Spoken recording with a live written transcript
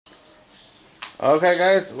Okay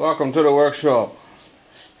guys, welcome to the workshop.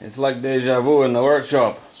 It's like deja vu in the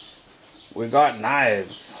workshop. We got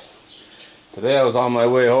knives. Today I was on my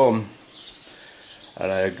way home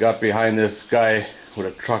and I got behind this guy with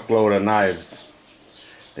a truckload of knives.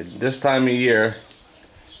 This time of year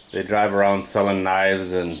they drive around selling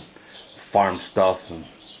knives and farm stuff and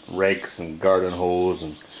rakes and garden hose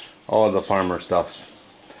and all the farmer stuff.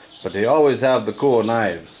 But they always have the cool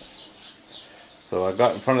knives. So I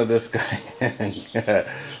got in front of this guy and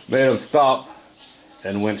made him stop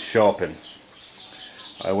and went shopping.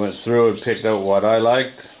 I went through and picked out what I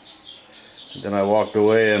liked. Then I walked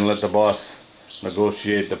away and let the boss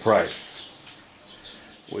negotiate the price,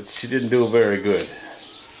 which she didn't do very good.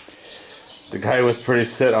 The guy was pretty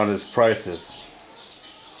set on his prices.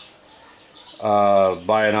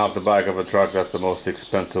 Buying off the back of a truck, that's the most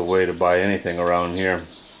expensive way to buy anything around here.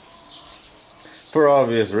 For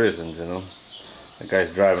obvious reasons, you know. The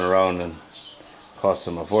guy's driving around and costs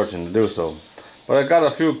him a fortune to do so. But I got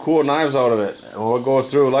a few cool knives out of it. And we'll go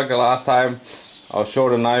through like the last time. I'll show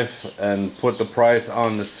the knife and put the price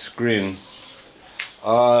on the screen.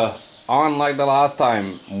 Unlike the last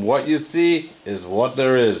time, what you see is what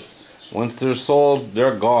there is. Once they're sold,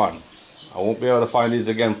 they're gone. I won't be able to find these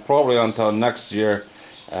again probably until next year,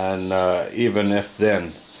 and even if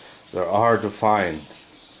then, they're hard to find.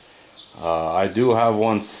 I do have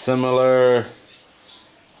one similar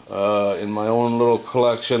in my own little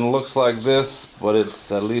collection. Looks like this, but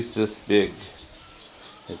it's at least this big.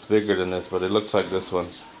 It's bigger than this, but it looks like this one.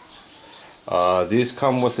 These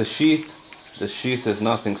come with a sheath. The sheath is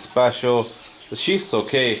nothing special. The sheath's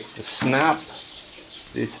okay. The snap,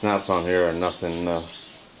 these snaps on here are nothing.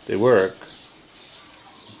 They work,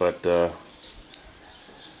 but they're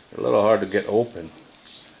a little hard to get open.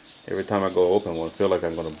 Every time I go open one, I feel like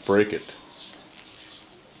I'm going to break it.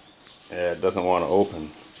 Yeah, it doesn't want to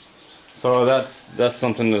open. So that's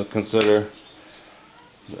something to consider.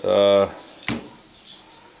 The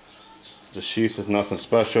sheath is nothing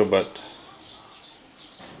special, but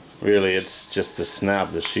really it's just the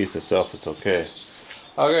snap. The sheath itself is okay.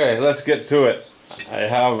 Okay, let's get to it. I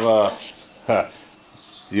have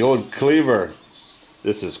the old cleaver.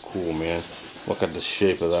 This is cool, man. Look at the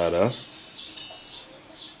shape of that, huh?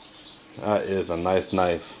 That is a nice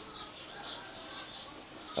knife.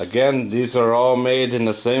 Again, these are all made in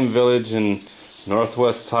the same village in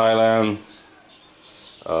northwest Thailand.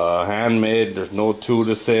 Handmade, there's no two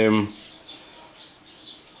the same.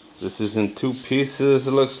 This is in two pieces.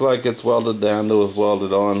 It looks like it's welded. The handle is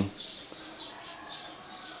welded on.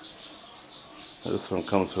 This one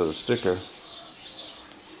comes with a sticker.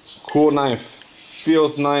 Cool knife.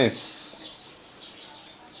 Feels nice.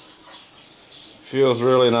 Feels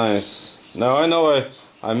really nice. Now I know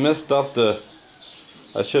I messed up the...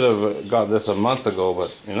 I should have got this a month ago,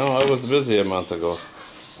 but you know, I was busy a month ago.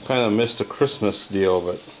 Kind of missed the Christmas deal,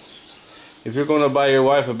 but if you're going to buy your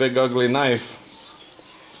wife a big ugly knife,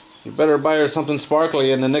 you better buy her something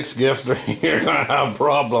sparkly in the next gift or you're going to have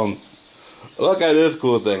problems. Look at this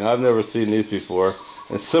cool thing. I've never seen these before.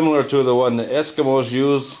 It's similar to the one the Eskimos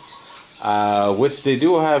use, which they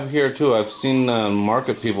do have here too. I've seen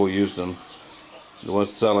market people use them. The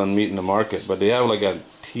ones selling meat in the market, but they have like a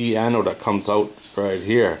T anode that comes out right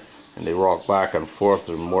here and they rock back and forth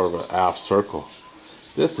in more of an aft circle.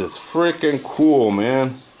 This is freaking cool,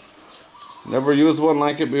 man. Never used one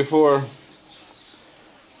like it before,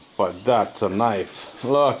 but that's a knife.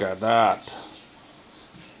 Look at that.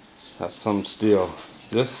 That's some steel.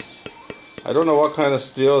 This, I don't know what kind of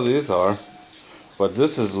steel these are, but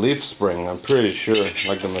this is leaf spring, I'm pretty sure,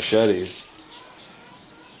 like the machetes.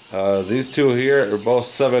 These two here are both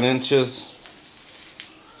 7 inches.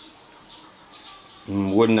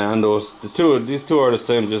 Wooden handles. These two are the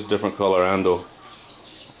same, just different color handle.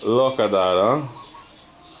 Look at that, huh?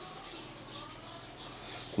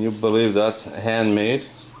 Can you believe that's handmade?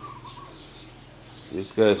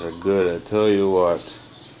 These guys are good, I tell you what.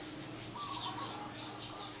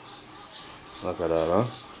 Look at that,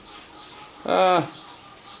 huh?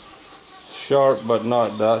 Sharp, but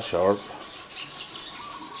not that sharp.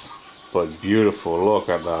 But beautiful, look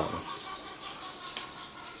at that.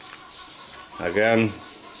 Again,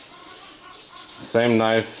 same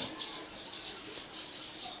knife.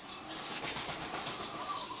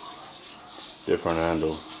 Different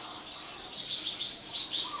handle.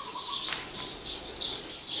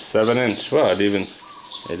 7 inch. Well,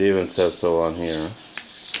 it even says so on here.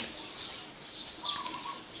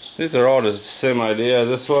 These are all the same idea.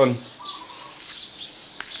 This one,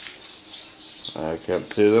 I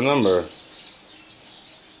can't see the number.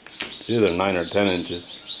 It's either 9 or 10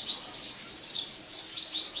 inches.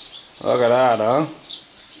 Look at that, huh?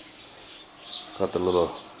 Got the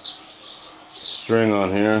little string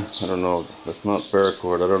on here. I don't know. That's not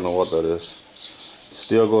paracord. I don't know what that is.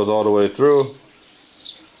 Steel goes all the way through.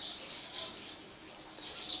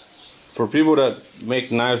 For people that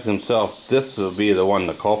make knives themselves, this will be the one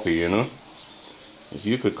to copy, you know. If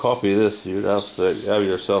you could copy this, you'd have to have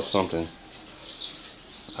yourself something.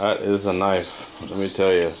 That is a knife, let me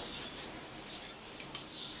tell you.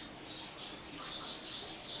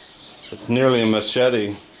 It's nearly a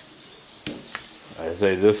machete. I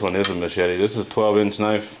say this one is a machete. This is a 12-inch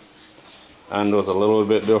knife. And was a little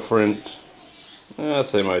bit different. Yeah,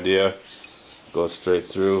 same idea. Goes straight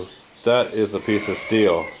through. That is a piece of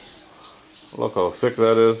steel. Look how thick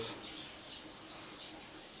that is.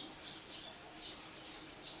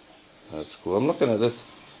 That's cool. I'm looking at this,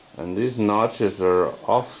 and these notches are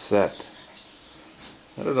offset.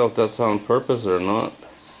 I don't know if that's on purpose or not.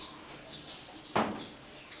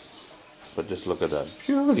 But just look at that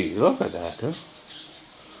beauty. Look at that, huh?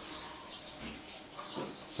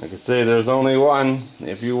 I could say there's only one.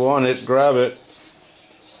 If you want it, grab it.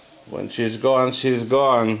 When she's gone, she's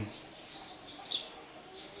gone.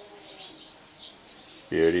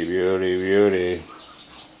 Beauty, beauty, beauty.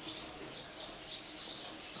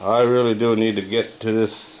 I really do need to get to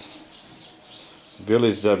this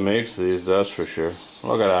village that makes these, that's for sure.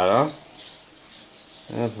 Look at that, huh?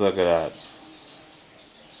 Let's look at that.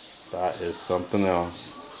 That is something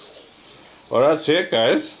else. Well, that's it,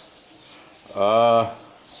 guys.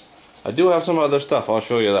 I do have some other stuff. I'll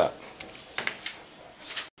show you that.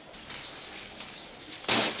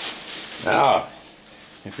 Now,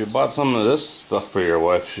 if you bought some of this stuff for your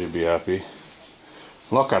wife, she'd be happy.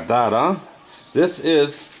 Look at that, huh? This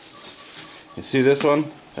is, you see this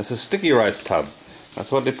one? It's a sticky rice tub.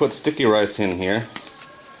 That's what they put sticky rice in here.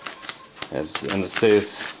 And it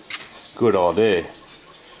stays good all day.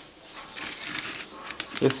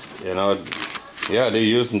 This, you know, yeah, they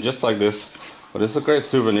use them just like this. But it's a great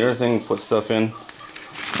souvenir thing, put stuff in.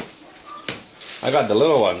 I got the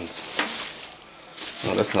little ones.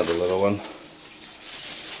 No, that's not the little one.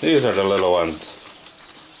 These are the little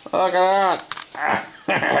ones. Look at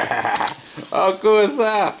that! How cool is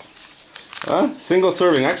that? Huh? Single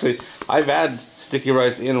serving. Actually, I've had sticky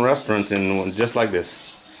rice in restaurants in just like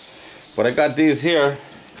this. But I got these here.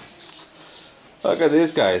 Look at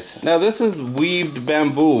these guys. Now this is weaved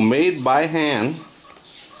bamboo, made by hand.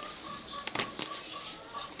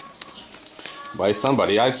 By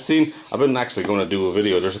somebody. I've been actually going to do a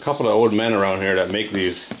video. There's a couple of old men around here that make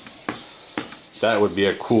these. That would be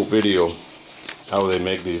a cool video. How they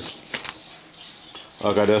make these.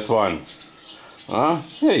 Look at this one. Huh?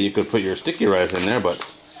 Yeah, you could put your sticky rice in there, but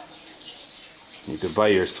you could buy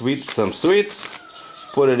your some sweets,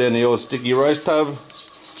 put it in the old sticky rice tub.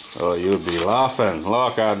 Oh, you'd be laughing.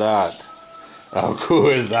 Look at that. How cool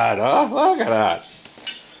is that, huh? Look at that.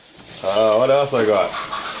 What else I got?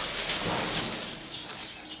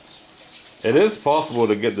 It is possible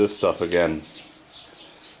to get this stuff again.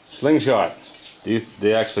 Slingshot.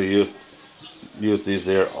 They actually use these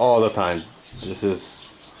there all the time. This is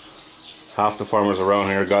half the farmers around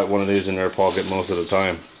here got one of these in their pocket most of the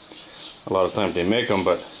time. A lot of times they make them,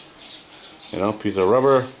 but you know, piece of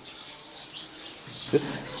rubber.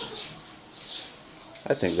 This,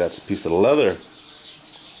 I think that's a piece of leather.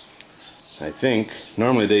 I think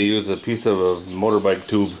normally they use a piece of a motorbike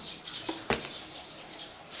tube.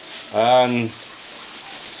 And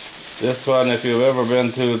this one, if you've ever been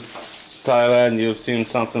to Thailand, you've seen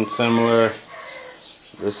something similar.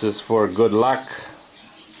 This is for good luck.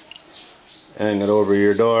 Hang it over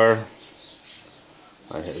your door.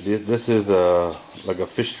 This is like a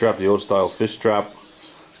fish trap, the old style fish trap.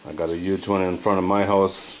 I got a huge one in front of my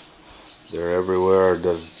house. They're everywhere.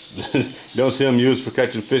 Don't see them used for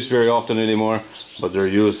catching fish very often anymore, but they're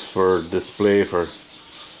used for display, for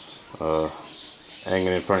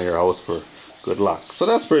hanging in front of your house for good luck. So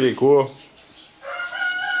that's pretty cool.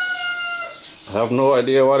 I have no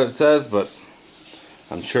idea what it says, but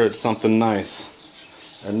I'm sure it's something nice.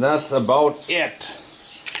 And that's about it.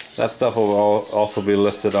 That stuff will also be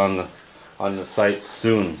listed on the site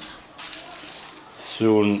soon.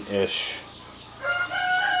 Soon-ish.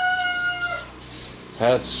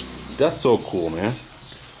 That's so cool, man.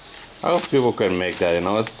 I hope people can make that, you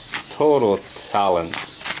know, it's total talent.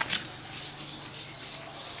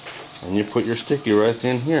 And you put your sticky rice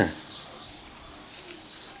in here.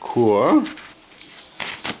 Cool, huh?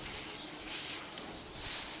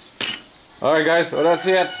 Alright guys, well that's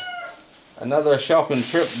it. Another shopping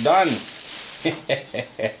trip done.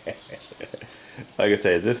 Like I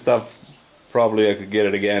say, this stuff, probably I could get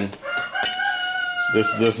it again.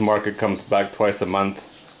 This market comes back twice a month.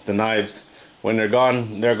 The knives, when they're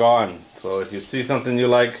gone, they're gone. So if you see something you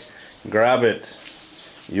like, grab it.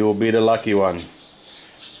 You will be the lucky one.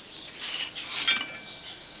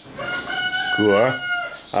 Cool, huh?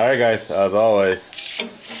 Alright guys, as always,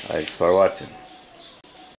 thanks for watching.